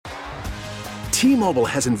T-Mobile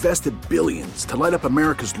has invested billions to light up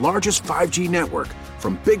America's largest 5G network,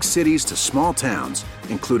 from big cities to small towns,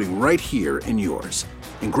 including right here in yours.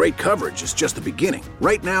 And great coverage is just the beginning.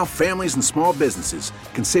 Right now, families and small businesses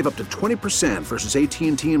can save up to 20% versus AT&T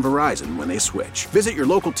and Verizon when they switch. Visit your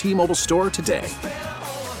local T-Mobile store today.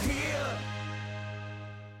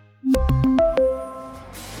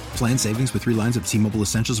 Plan savings with 3 lines of T-Mobile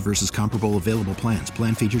Essentials versus comparable available plans.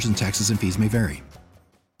 Plan features and taxes and fees may vary.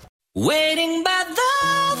 Waiting by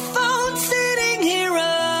the phone, sitting here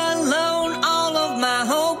alone. All of my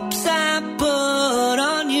hopes I put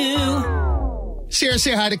on you. Sarah,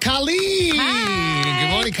 say hi to Colleen. Hi.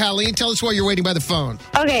 Good morning, Colleen. Tell us why you're waiting by the phone.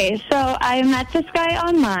 Okay, so I met this guy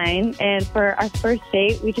online, and for our first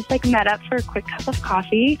date, we just met up for a quick cup of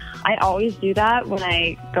coffee. I always do that when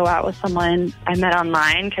I go out with someone I met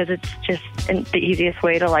online, because it's just the easiest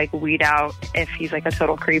way to weed out if he's a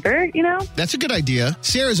total creeper, That's a good idea.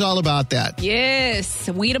 Sarah's all about that. Yes,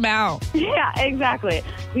 weed him out. Yeah, exactly.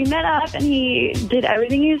 We met up, and he did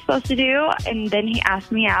everything he was supposed to do, and then he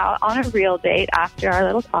asked me out on a real date after our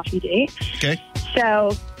little coffee date. Okay.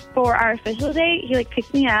 So for our official date, he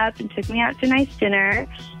picked me up and took me out to a nice dinner,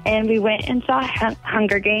 and we went and saw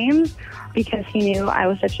Hunger Games because he knew I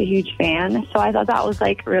was such a huge fan. So I thought that was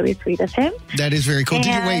really sweet of him. That is very cool.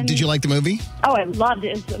 Did you like the movie? Oh, I loved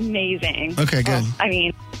it. It's amazing. Okay, good. I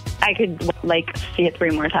mean, I could see it 3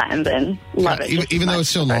 more times and love it. Even though it's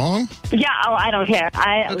so long? Yeah, I don't care.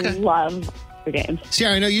 I love Hunger Games.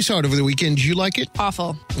 Sarah, I know you saw it over the weekend. Did you like it?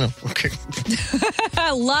 Awful. Oh, okay.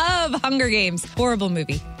 I love Hunger Games. Horrible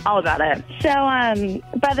movie. All about it. So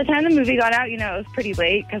by the time the movie got out, it was pretty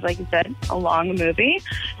late because, like you said, a long movie.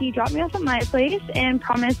 He dropped me off at my place and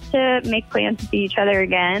promised to make plans to see each other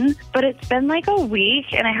again. But it's been a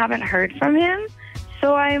week and I haven't heard from him.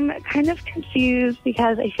 So I'm kind of confused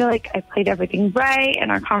because I feel like I played everything right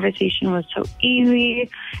and our conversation was so easy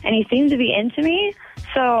and he seemed to be into me.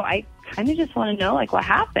 So I kind of just want to know, what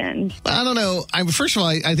happened. I don't know. First of all,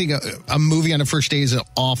 I think a movie on a first date is an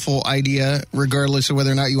awful idea, regardless of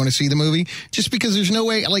whether or not you want to see the movie. Just because there's no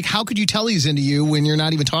way, how could you tell he's into you when you're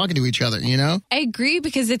not even talking to each other, I agree,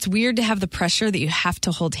 because it's weird to have the pressure that you have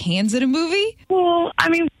to hold hands in a movie. Well, I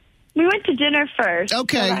mean, we went to dinner first.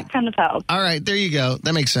 Okay. So that kind of helped. All right, there you go.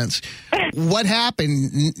 That makes sense. What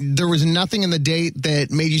happened? There was nothing in the date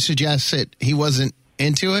that made you suggest that he wasn't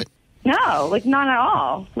into it? No, not at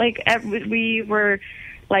all. We were,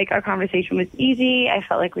 our conversation was easy. I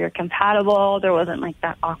felt like we were compatible. There wasn't,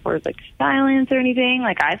 that awkward, silence or anything.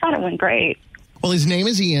 I thought it went great. Well, his name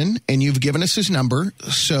is Ian, and you've given us his number,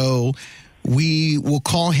 so we will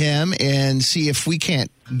call him and see if we can't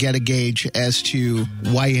get a gauge as to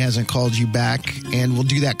why he hasn't called you back, and we'll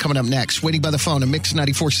do that coming up next. Waiting by the phone, a Mix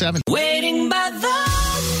 94.7. Waiting by the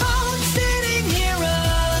phone, sitting here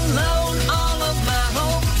alone. All of my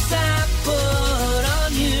hopes I put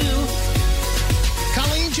on you.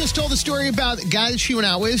 Colleen just told the story about a guy that she went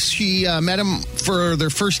out with. She met him for their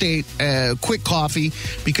first date, quick coffee,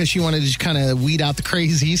 because she wanted to just kind of weed out the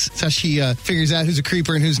crazies. That's how she figures out who's a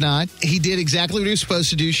creeper and who's not. He did exactly what he was supposed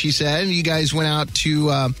to do, she said. And you guys went out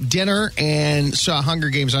to dinner and saw Hunger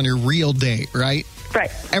Games on your real date, right? Right.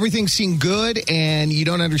 Everything seemed good, and you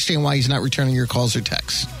don't understand why he's not returning your calls or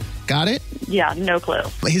texts. Got it? Yeah, no clue.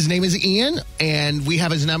 His name is Ian, and we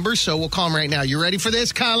have his number, so we'll call him right now. You ready for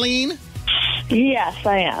this, Colleen? Yes,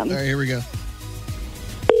 I am. All right, here we go.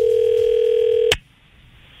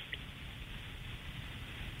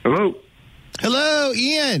 Hello. Hello,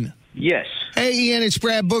 Ian. Yes. Hey, Ian, it's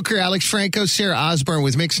Brad Booker, Alex Franco, Sarah Osborne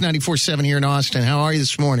with Mix 94.7 here in Austin. How are you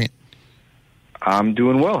this morning? I'm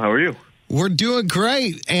doing well. How are you? We're doing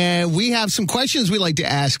great, and we have some questions we'd like to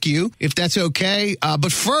ask you, if that's okay.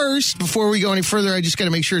 But first, before we go any further, I just got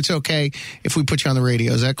to make sure it's okay if we put you on the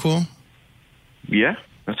radio. Is that cool? Yeah,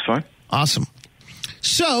 that's fine. Awesome.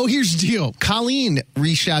 So here's the deal. Colleen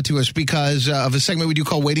reached out to us because of a segment we do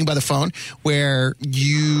called Waiting by the Phone, where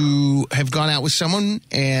you have gone out with someone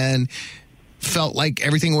and felt like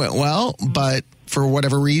everything went well, but for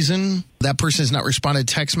whatever reason, that person has not responded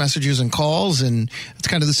to text messages and calls, and it's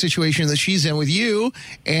kind of the situation that she's in with you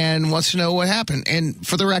and wants to know what happened. And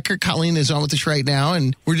for the record, Colleen is on with us right now,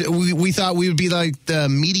 and we thought we would be like the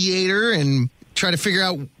mediator and try to figure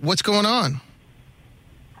out what's going on.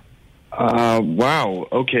 Wow.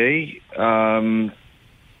 Okay.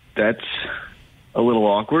 That's a little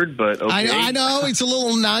awkward, but okay. I know it's a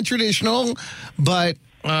little non-traditional, but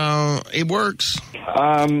it works.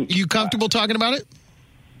 You comfortable talking about it?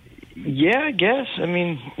 Yeah, I guess. I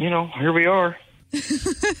mean, here we are.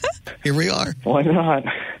 Here we are. Why not?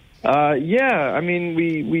 Yeah, I mean,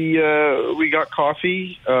 we got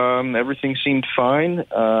coffee. Everything seemed fine.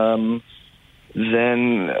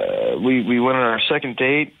 then we went on our second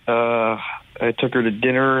date. I took her to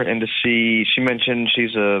dinner and to see. She mentioned she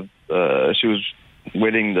was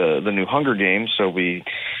waiting the new Hunger Games, so we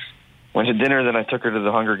went to dinner. Then I took her to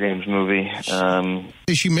the Hunger Games movie.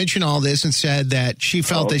 She mentioned all this and said that she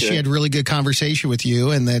felt that she had really good conversation with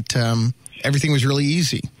you and that everything was really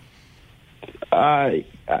easy. I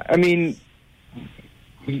mean,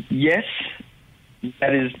 yes,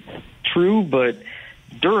 that is true, but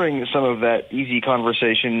during some of that easy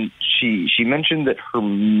conversation, she mentioned that her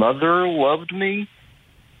mother loved me.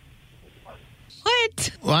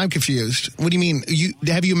 What? Well, I'm confused. What do you mean?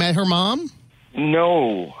 Have you met her mom?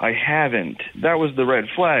 No, I haven't. That was the red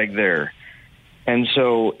flag there. And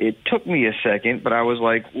so it took me a second, but I was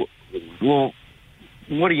like, well,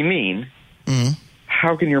 what do you mean? Mm-hmm.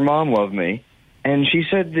 How can your mom love me? And she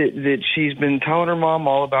said that she's been telling her mom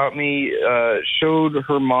all about me, showed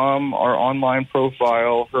her mom our online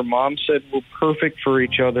profile. Her mom said we're perfect for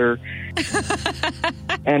each other.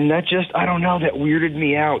 And that just, I don't know, that weirded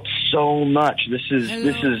me out so much. This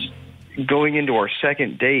is going into our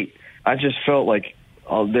second date. I just felt like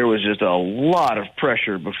there was just a lot of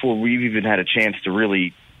pressure before we even had a chance to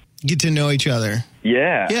really get to know each other.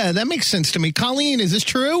 Yeah. Yeah, that makes sense to me. Colleen, is this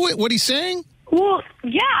true, what he's saying? Well,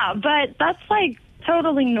 yeah, but that's, like,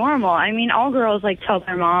 totally normal. I mean, all girls, like, tell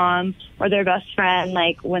their mom or their best friend,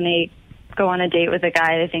 like, when they go on a date with a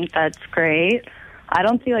guy, they think that's great. I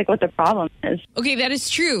don't see, like, what the problem is. Okay, that is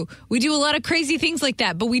true. We do a lot of crazy things like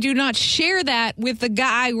that, but we do not share that with the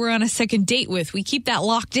guy we're on a second date with. We keep that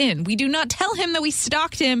locked in. We do not tell him that we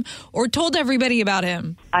stalked him or told everybody about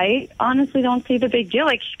him. I honestly don't see the big deal.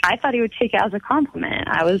 Like, I thought he would take it as a compliment.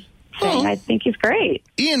 I was saying I think he's great.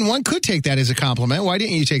 Ian, one could take that as a compliment. Why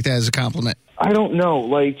didn't you take that as a compliment? I don't know.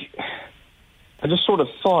 Like, I just sort of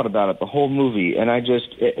thought about it the whole movie, and I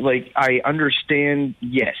understand,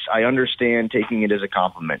 yes, I understand taking it as a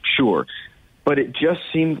compliment, sure. But it just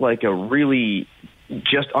seemed like a really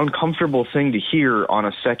just uncomfortable thing to hear on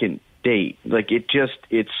a second date. Like, that's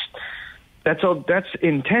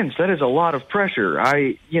intense. That is a lot of pressure.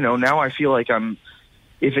 Now I feel like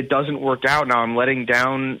if it doesn't work out, now I'm letting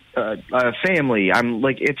down a family. I'm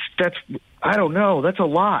like, I don't know. That's a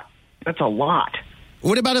lot. That's a lot.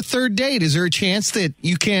 What about a third date? Is there a chance that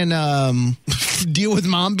you can deal with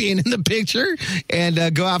mom being in the picture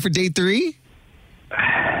and go out for date 3?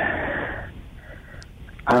 I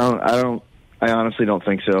honestly don't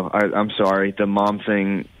think so. I'm sorry. The mom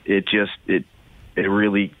thing, it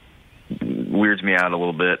really weirds me out a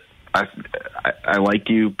little bit. I like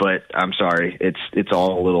you, but I'm sorry. It's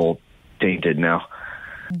all a little tainted now.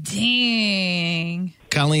 Dang.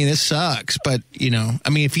 Colleen, this sucks, but,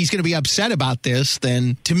 if he's going to be upset about this,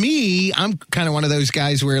 then to me, I'm kind of one of those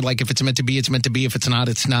guys where, like, if it's meant to be, it's meant to be. If it's not,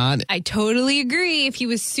 it's not. I totally agree. If he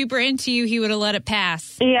was super into you, he would have let it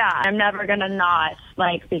pass. Yeah, I'm never going to not,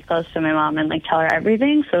 like, be close to my mom and, like, tell her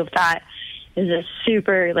everything. So if that is a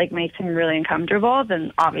super, like, makes him really uncomfortable,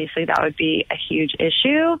 then obviously that would be a huge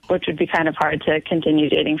issue, which would be kind of hard to continue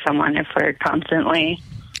dating someone if we're constantly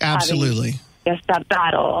Absolutely. having that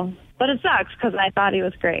battle. But it sucks because I thought he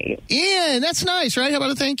was great. Yeah, that's nice, right? How about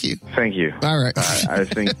a thank you? Thank you. All right. I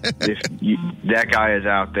think if that guy is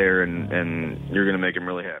out there and you're going to make him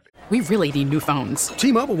really happy. We really need new phones.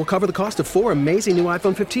 T-Mobile will cover the cost of 4 amazing new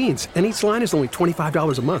iPhone 15s, and each line is only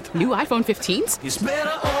 $25 a month. New iPhone 15s? It's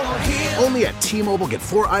better over here. Only at T-Mobile, get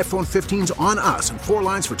 4 iPhone 15s on us and 4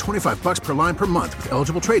 lines for $25 per line per month with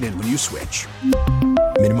eligible trade-in when you switch.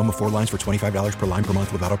 Minimum of 4 lines for $25 per line per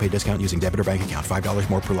month with autopay discount using debit or bank account. $5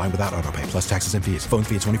 more per line without autopay, plus taxes and fees. Phone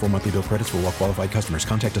fee at 24 monthly bill credits for well-qualified customers.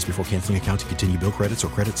 Contact us before canceling account to continue bill credits or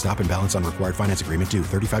credit stop and balance on required finance agreement due.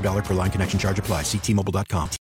 $35 per line connection charge applies. See T-Mobile.com.